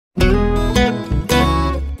Hello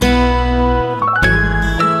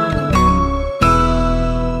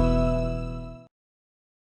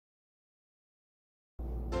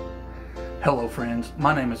friends,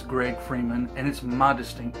 my name is Greg Freeman, and it's my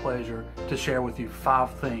distinct pleasure to share with you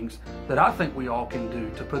 5 things that I think we all can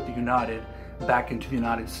do to put the United back into the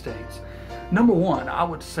United States. Number 1, I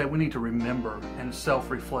would say we need to remember and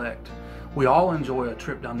self-reflect. We all enjoy a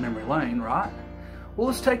trip down memory lane, right? Well,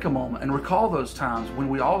 let's take a moment and recall those times when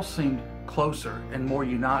we all seemed closer and more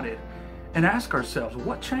united, and ask ourselves,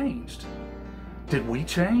 what changed? Did we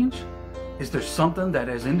change? Is there something that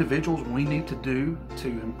as individuals we need to do to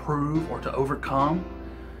improve or to overcome?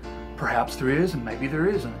 Perhaps there is, and maybe there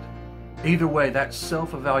isn't. Either way, that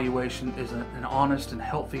self-evaluation is an honest and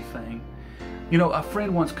healthy thing. You know, a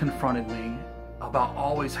friend once confronted me about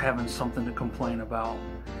always having something to complain about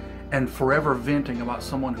and forever venting about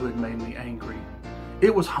someone who had made me angry.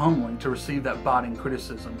 It was humbling to receive that biting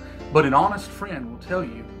criticism, but an honest friend will tell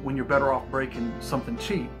you when you're better off breaking something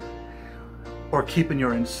cheap or keeping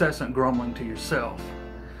your incessant grumbling to yourself.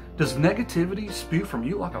 Does negativity spew from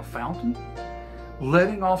you like a fountain?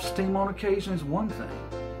 Letting off steam on occasion is one thing,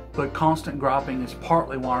 but constant griping is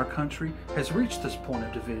partly why our country has reached this point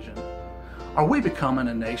of division. Are we becoming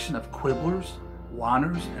a nation of quibblers,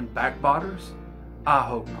 whiners, and backbiters? I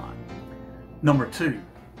hope not. Number 2,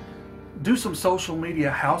 do some social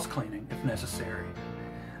media house cleaning if necessary.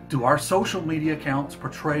 Do our social media accounts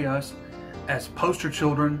portray us as poster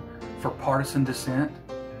children for partisan dissent?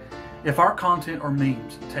 If our content or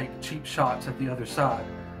memes take cheap shots at the other side,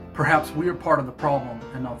 perhaps we are part of the problem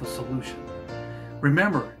and not the solution.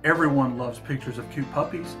 Remember, everyone loves pictures of cute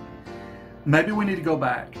puppies. Maybe we need to go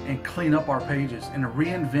back and clean up our pages and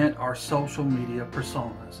reinvent our social media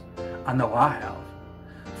personas. I know I have.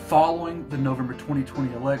 Following the November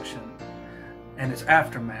 2020 election and its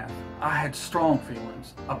aftermath, I had strong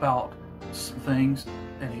feelings about some things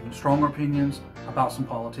and even stronger opinions about some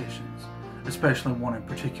politicians, especially one in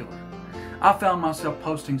particular. I found myself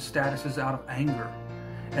posting statuses out of anger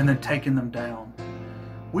and then taking them down.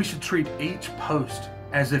 We should treat each post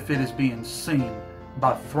as if it is being seen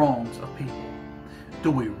by throngs of people.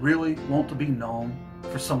 Do we really want to be known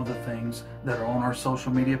for some of the things that are on our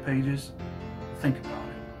social media pages? Think about it.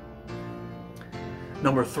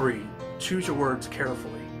 Number 3, choose your words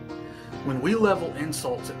carefully. When we level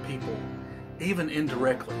insults at people, even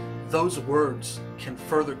indirectly, those words can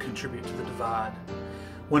further contribute to the divide.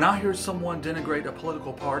 When I hear someone denigrate a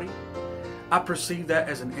political party, I perceive that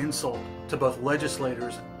as an insult to both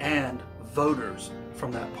legislators and voters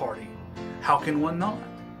from that party. How can one not?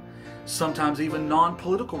 Sometimes even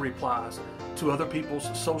non-political replies to other people's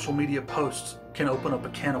social media posts can open up a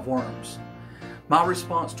can of worms. My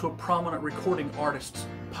response to a prominent recording artist's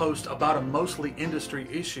post about a mostly industry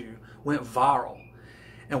issue went viral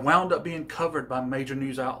and wound up being covered by major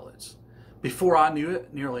news outlets. Before I knew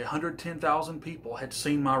it, nearly 110,000 people had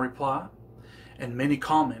seen my reply, and many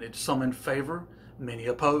commented, some in favor, many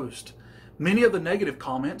opposed. Many of the negative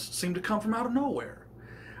comments seemed to come from out of nowhere.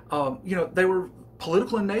 They were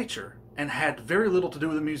political in nature and had very little to do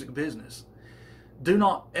with the music business. Do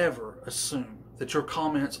not ever assume that your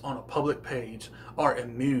comments on a public page are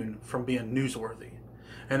immune from being newsworthy.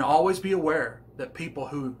 And always be aware that people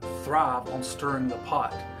who thrive on stirring the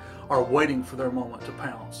pot are waiting for their moment to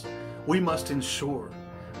pounce. We must ensure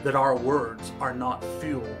that our words are not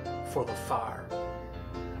fuel for the fire.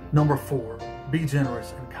 Number 4, be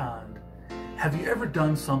generous and kind. Have you ever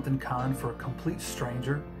done something kind for a complete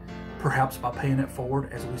stranger, perhaps by paying it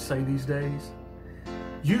forward, as we say these days?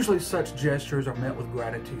 Usually such gestures are met with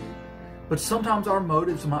gratitude, but sometimes our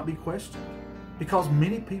motives might be questioned because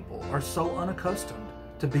many people are so unaccustomed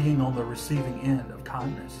to being on the receiving end of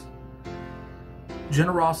kindness.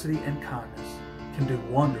 Generosity and kindness can do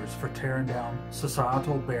wonders for tearing down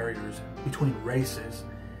societal barriers between races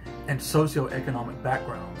and socioeconomic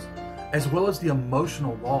backgrounds, as well as the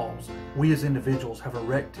emotional walls we as individuals have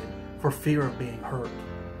erected for fear of being hurt.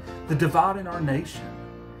 The divide in our nation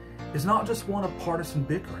is not just one of partisan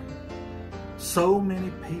bickering. So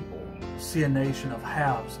many people see a nation of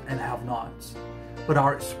haves and have-nots, but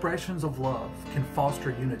our expressions of love can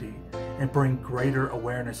foster unity and bring greater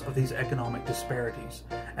awareness of these economic disparities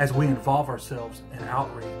as we involve ourselves in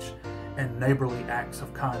outreach and neighborly acts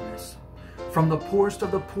of kindness. From the poorest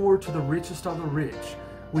of the poor to the richest of the rich,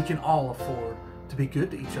 we can all afford to be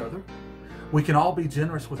good to each other. We can all be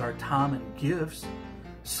generous with our time and gifts.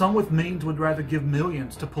 Some with means would rather give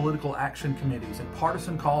millions to political action committees and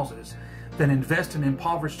partisan causes than invest in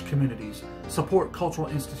impoverished communities, support cultural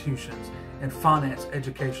institutions, and finance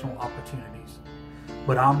educational opportunities.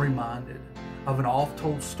 But I'm reminded of an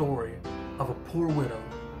oft-told story of a poor widow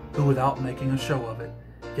who, without making a show of it,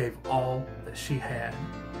 gave all that she had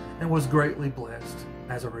and was greatly blessed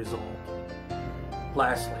as a result.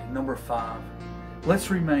 Lastly, number 5, let's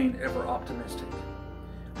remain ever optimistic.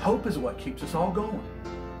 Hope is what keeps us all going.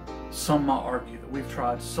 Some might argue that we've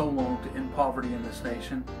tried so long to end poverty in this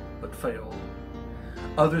nation, but failed.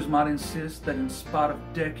 Others might insist that in spite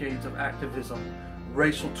of decades of activism,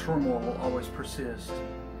 racial turmoil will always persist.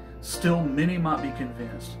 Still, many might be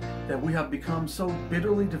convinced that we have become so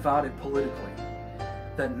bitterly divided politically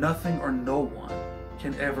that nothing or no one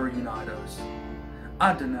can ever unite us.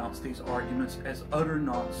 I denounce these arguments as utter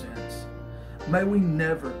nonsense. May we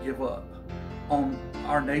never give up on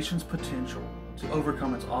our nation's potential to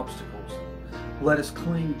overcome its obstacles. Let us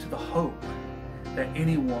cling to the hope that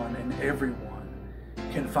anyone and everyone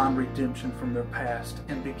can find redemption from their past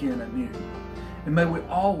and begin anew. And may we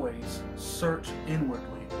always search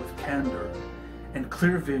inwardly with candor and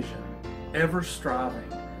clear vision, ever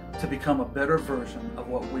striving to become a better version of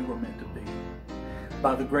what we were meant to be.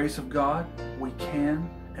 By the grace of God, we can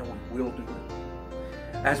and we will do it.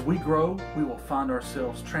 As we grow, we will find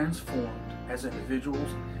ourselves transformed as individuals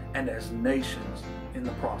and as nations in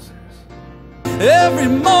the process. Every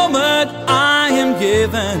moment I am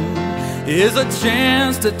given is a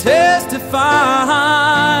chance to testify.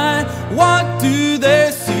 What do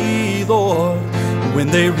they see, Lord, when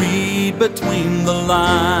they read between the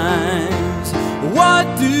lines? What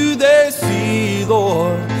do they see,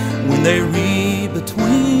 Lord, when they read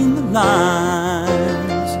between the lines?